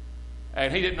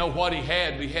 and he didn't know what he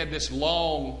had. He had this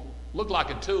long, looked like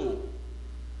a tool.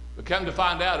 But come to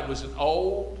find out, it was an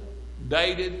old,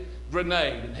 dated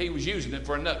grenade, and he was using it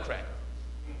for a nutcracker.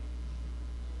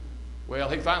 Well,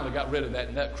 he finally got rid of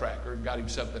that nutcracker and got him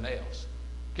something else.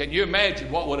 Can you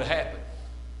imagine what would have happened?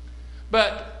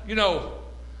 But, you know,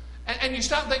 and you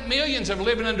stop and think millions are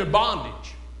living under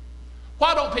bondage.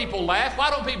 Why don't people laugh? Why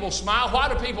don't people smile?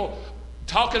 Why do people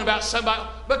talking about somebody?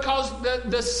 Because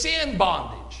the sin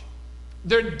bondage.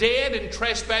 They're dead in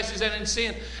trespasses and in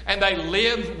sin. And they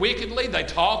live wickedly. They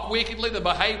talk wickedly. They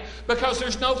behave because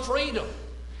there's no freedom.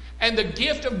 And the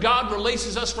gift of God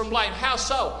releases us from blame. How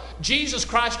so? Jesus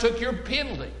Christ took your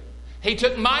penalty. He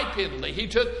took my penalty. He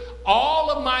took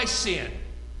all of my sin.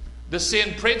 The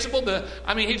sin principle,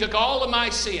 He took all of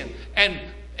my sin. And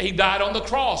He died on the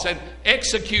cross and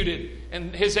executed.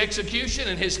 And His execution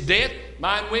and His death,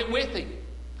 mine went with Him.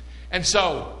 And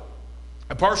so,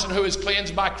 a person who is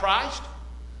cleansed by Christ,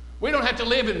 we don't have to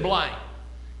live in blame.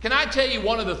 Can I tell you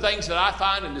one of the things that I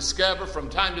find and discover from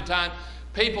time to time?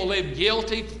 People live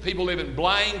guilty. People live in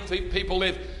blame. People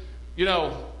live,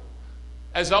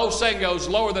 as the old saying goes,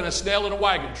 lower than a snail in a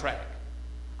wagon track.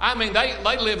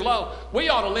 They live low. We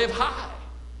ought to live high.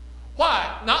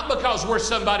 Why? Not because we're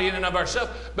somebody in and of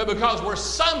ourselves, but because we're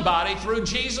somebody through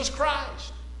Jesus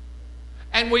Christ.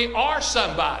 And we are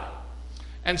somebody.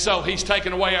 And so He's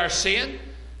taken away our sin.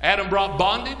 Adam brought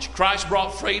bondage. Christ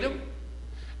brought freedom.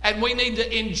 And we need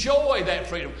to enjoy that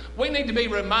freedom. We need to be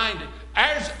reminded.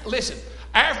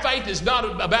 Our faith is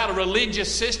not about a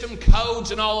religious system,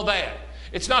 codes, and all of that.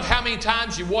 It's not how many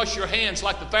times you wash your hands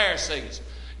like the Pharisees.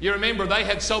 You remember they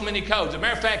had so many codes. As a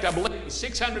matter of fact, I believe it was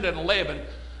 611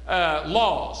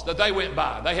 laws that they went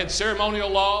by. They had ceremonial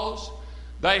laws.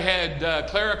 They had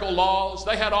clerical laws.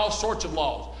 They had all sorts of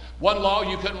laws. One law,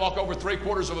 you couldn't walk over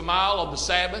 3/4 of a mile on the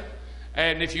Sabbath.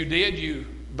 And if you did, you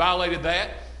violated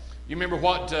that. You remember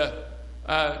what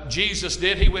Jesus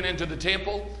did? He went into the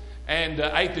temple and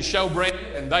ate the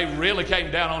showbread, and they really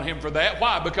came down on Him for that.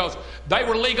 Why? Because they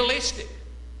were legalistic.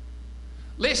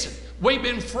 Listen, we've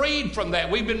been freed from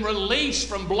that. We've been released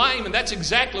from blame, and that's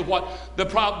exactly what the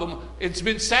problem, it's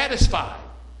been satisfied.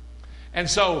 And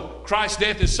so Christ's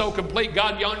death is so complete,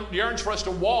 God yearns for us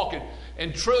to walk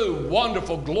in true,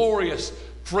 wonderful, glorious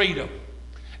freedom.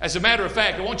 As a matter of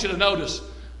fact, I want you to notice,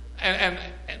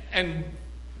 and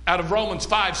out of Romans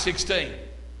 5:16,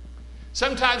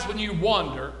 sometimes when you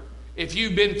wonder if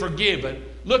you've been forgiven,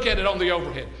 look at it on the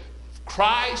overhead.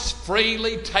 Christ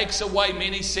freely takes away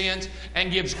many sins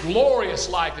and gives glorious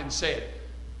life instead.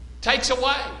 Takes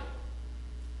away.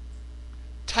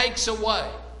 Takes away.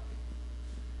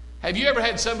 Have you ever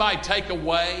had somebody take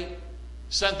away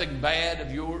something bad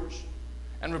of yours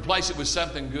and replace it with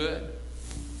something good?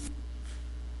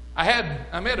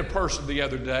 I met a person the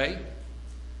other day.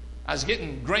 I was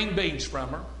getting green beans from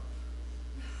her.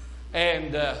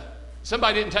 And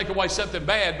somebody didn't take away something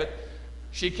bad, but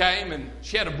she came and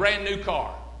she had a brand new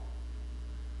car.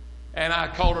 And I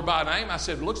called her by name. I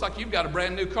said, "Looks like you've got a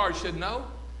brand new car." She said, "No,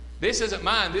 this isn't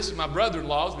mine. This is my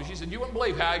brother-in-law's." But she said, "You wouldn't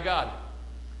believe how I got it."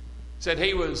 Said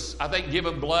he was, I think,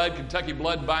 giving blood, Kentucky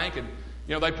Blood Bank. And,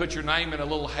 they put your name in a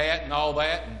little hat and all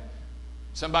that. And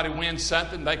somebody wins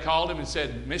something. They called him and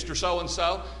said, "Mr.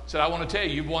 So-and-so," said, "I want to tell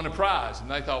you, you've won a prize." And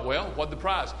they thought, well, what's the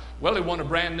prize? Well, he won a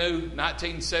brand new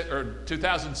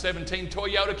 2017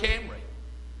 Toyota Camry.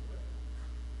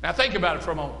 Now think about it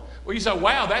for a moment. Well, you say,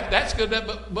 wow, that's good.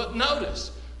 But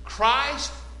notice,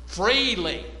 Christ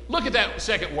freely, look at that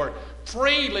second word,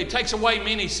 freely takes away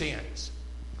many sins.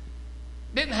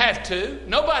 Didn't have to.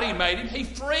 Nobody made Him. He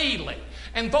freely.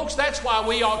 And folks, that's why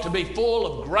we ought to be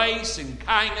full of grace and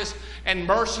kindness and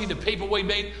mercy to people we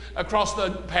meet across the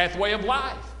pathway of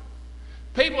life.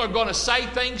 People are going to say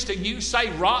things to you, say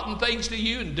rotten things to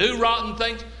you, and do rotten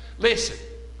things. Listen,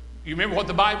 you remember what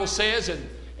the Bible says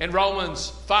in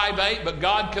Romans 5:8, "But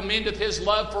God commendeth His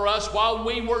love for us while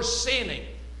we were sinning.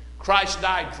 Christ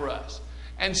died for us."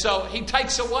 And so He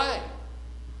takes away.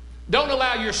 Don't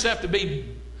allow yourself to be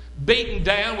beaten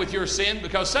down with your sin,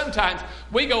 because sometimes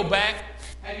we go back.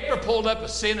 Have you ever pulled up a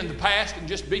sin in the past and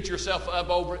just beat yourself up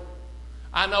over it?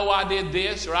 I know I did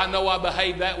this, or I know I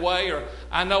behaved that way, or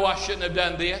I know I shouldn't have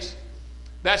done this.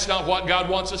 That's not what God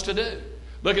wants us to do.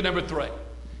 Look at number 3.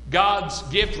 God's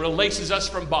gift releases us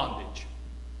from bondage.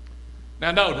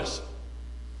 Now notice,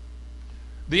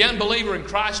 the unbeliever in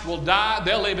Christ will die.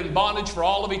 They'll live in bondage for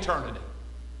all of eternity.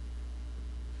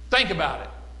 Think about it.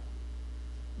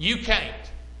 You can't.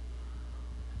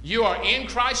 You are in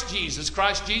Christ Jesus.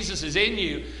 Christ Jesus is in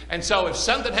you. And so if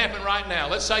something happened right now,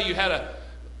 let's say you had a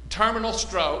terminal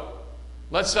stroke.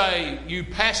 Let's say you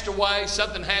passed away,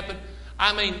 something happened.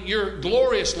 You're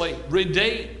gloriously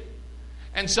redeemed.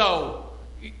 And so,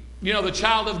 the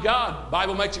child of God, the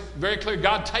Bible makes it very clear,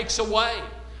 God takes away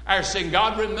our sin.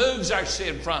 God removes our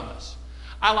sin from us.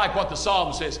 I like what the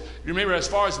Psalm says. Remember, as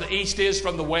far as the east is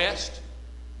from the west,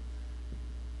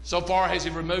 so far has He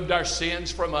removed our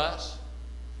sins from us.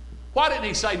 Why didn't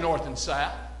He say north and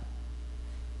south?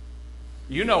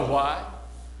 You know why.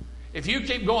 If you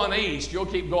keep going east, you'll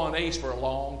keep going east for a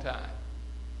long time.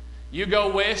 You go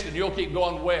west and you'll keep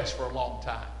going west for a long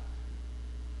time.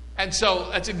 And so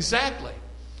that's exactly.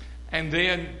 And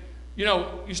then,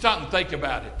 you stop and think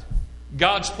about it.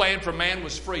 God's plan for man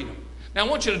was freedom. Now I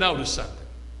want you to notice something.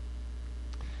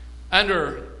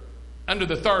 Under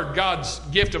the third, God's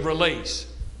gift of release.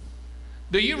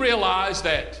 Do you realize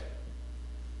that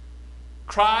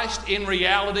Christ in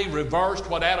reality reversed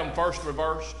what Adam first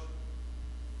reversed?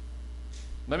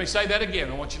 Let me say that again.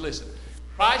 I want you to listen.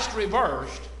 Christ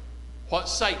reversed what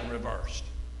Satan reversed.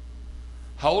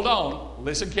 Hold on.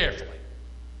 Listen carefully.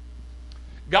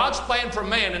 God's plan for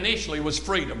man initially was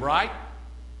freedom, right?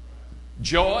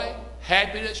 Joy,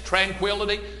 happiness,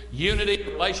 tranquility, unity,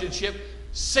 relationship.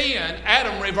 Sin,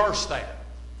 Adam reversed that.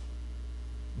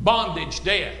 Bondage,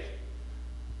 death.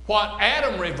 What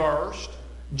Adam reversed,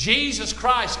 Jesus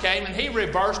Christ came and He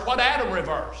reversed what Adam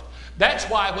reversed. That's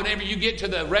why whenever you get to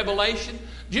the Revelation,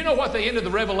 do you know what the end of the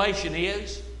Revelation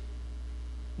is?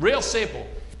 Real simple.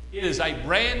 It is a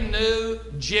brand new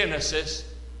Genesis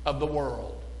of the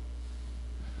world.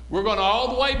 We're going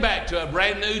all the way back to a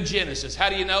brand new Genesis. How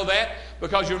do you know that?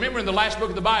 Because you remember in the last book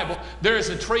of the Bible, there is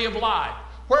a tree of life.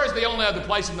 Where is the only other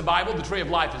place in the Bible the tree of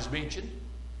life is mentioned?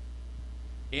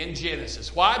 In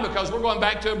Genesis. Why? Because we're going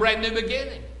back to a brand new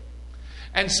beginning.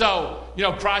 And so,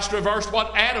 Christ reversed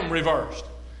what Adam reversed.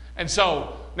 And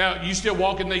so, now you still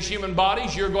walk in these human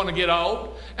bodies, you're going to get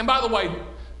old. And by the way,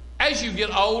 as you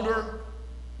get older,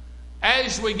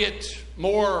 as we get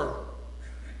more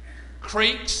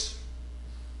creaks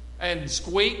and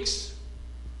squeaks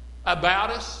about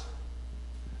us,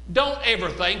 don't ever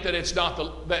think that it's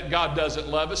not that God doesn't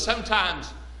love us.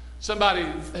 Sometimes somebody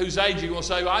whose age you will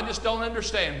say, well, I just don't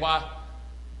understand why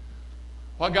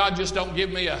God just don't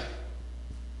give me a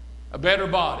better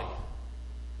body.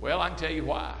 Well, I can tell you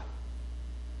why.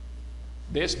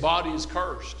 This body is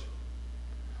cursed.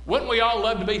 Wouldn't we all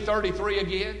love to be 33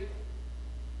 again?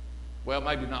 Well,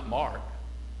 maybe not Mark.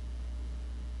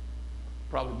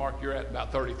 Probably, Mark, you're at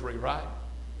about 33, right?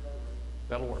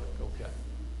 That'll work, okay.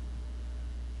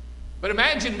 But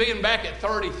imagine being back at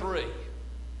 33.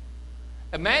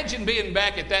 Imagine being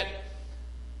back at that.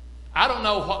 I don't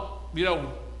know what,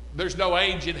 there's no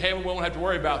age in heaven. We won't have to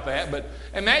worry about that. But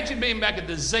imagine being back at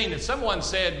the zenith. Someone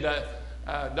said,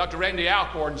 Dr. Randy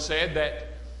Alcorn said that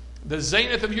the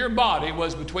zenith of your body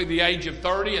was between the age of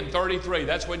 30 and 33.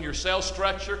 That's when your cell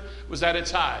structure was at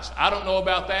its highest. I don't know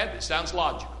about that. It sounds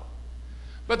logical.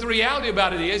 But the reality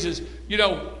about it is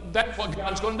that's what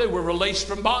God's going to do. We're released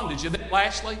from bondage. And then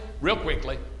lastly, real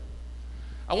quickly,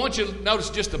 I want you to notice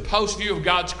just the post view of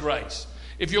God's grace.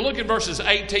 If you look at verses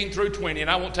 18 through 20, and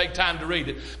I won't take time to read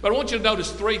it, but I want you to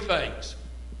notice three things.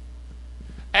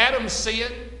 Adam's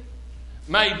sin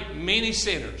made many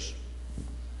sinners.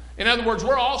 In other words,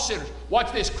 we're all sinners.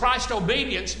 Watch this. Christ's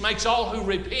obedience makes all who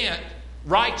repent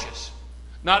righteous.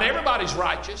 Not everybody's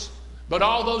righteous, but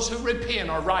all those who repent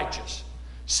are righteous.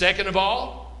 Second of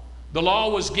all, the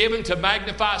law was given to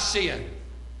magnify sin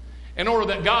in order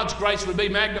that God's grace would be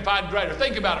magnified greater.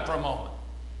 Think about it for a moment.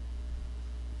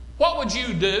 What would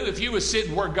you do if you were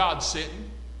sitting where God's sitting?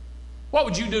 What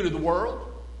would you do to the world?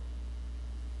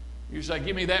 You say,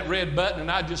 give me that red button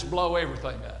and I'd just blow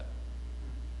everything up.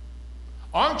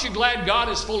 Aren't you glad God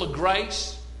is full of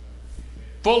grace,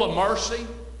 full of mercy?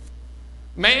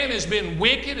 Man has been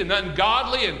wicked and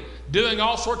ungodly and doing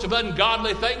all sorts of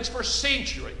ungodly things for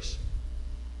centuries.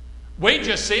 We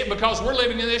just see it because we're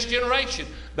living in this generation.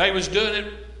 They was doing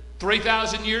it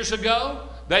 3,000 years ago.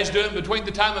 They was doing it between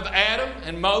the time of Adam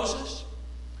and Moses.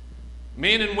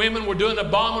 Men and women were doing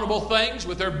abominable things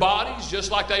with their bodies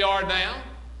just like they are now.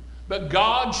 But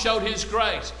God showed His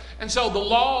grace. And so the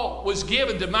law was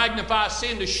given to magnify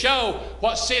sin, to show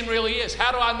what sin really is.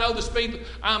 How do I know the speed?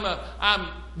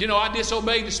 I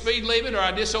disobey the speed limit or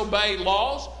I disobey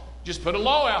laws. Just put a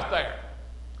law out there.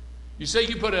 You see,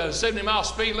 you put a 70-mile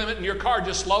speed limit and your car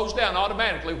just slows down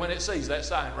automatically when it sees that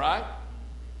sign, right?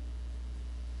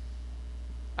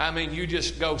 You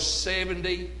just go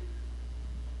 70.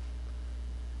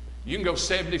 You can go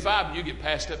 75 and you get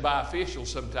passed up by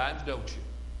officials sometimes, don't you?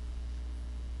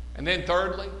 And then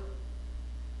thirdly,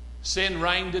 sin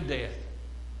reigned to death.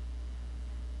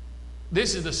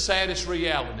 This is the saddest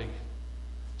reality.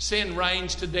 Sin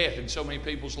reigns to death in so many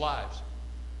people's lives.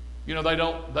 They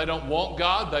don't want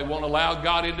God. They won't allow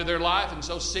God into their life, and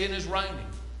so sin is reigning.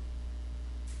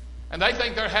 And they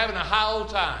think they're having a high old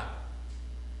time.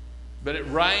 But it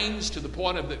reigns to the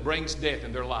point of that brings death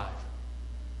in their life.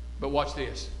 But watch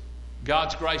this.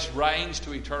 God's grace reigns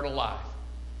to eternal life.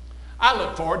 I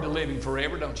look forward to living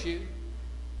forever, don't you?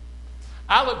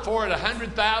 I look forward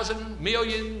 100,000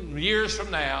 million years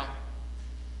from now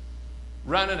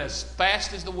running as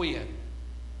fast as the wind,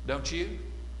 don't you?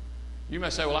 You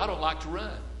may say, well, I don't like to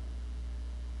run.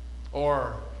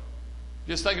 Or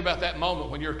just think about that moment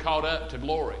when you're caught up to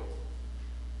glory.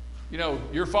 You know,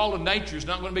 your fallen nature is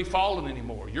not going to be fallen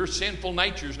anymore. Your sinful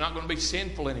nature is not going to be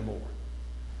sinful anymore.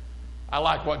 I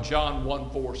like what John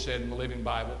 1:4 said in the Living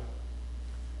Bible.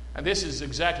 And this is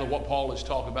exactly what Paul is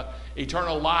talking about.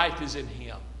 Eternal life is in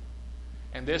Him.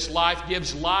 And this life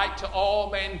gives light to all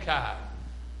mankind.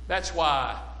 That's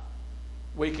why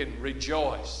we can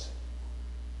rejoice.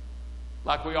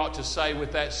 Like we ought to say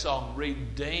with that song,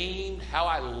 redeemed. How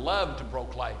I love to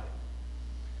proclaim it.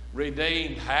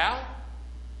 Redeemed how?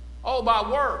 Oh, by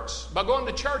works. By going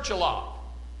to church a lot.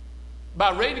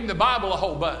 By reading the Bible a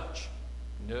whole bunch.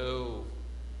 No.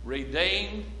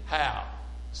 Redeemed how?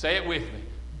 Say it with me.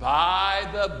 By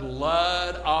the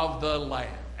blood of the Lamb.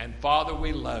 And Father,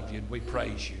 we love you and we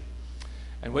praise you.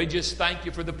 And we just thank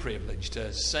you for the privilege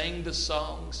to sing the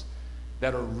songs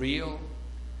that are real.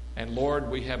 And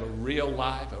Lord, we have a real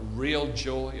life, a real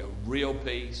joy, a real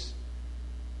peace.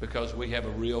 Because we have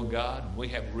a real God and we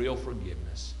have real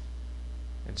forgiveness.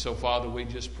 And so, Father, we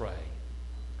just pray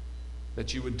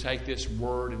that you would take this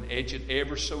word and etch it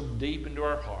ever so deep into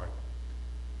our heart.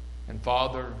 And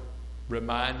Father,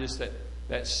 remind us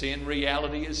that sin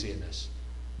reality is in us.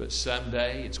 But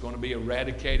someday it's going to be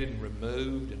eradicated and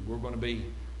removed, and we're going to be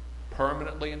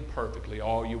permanently and perfectly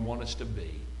all you want us to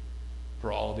be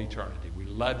for all of eternity. We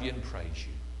love you and praise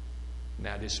you.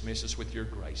 Now dismiss us with your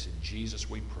grace. In Jesus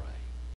we pray.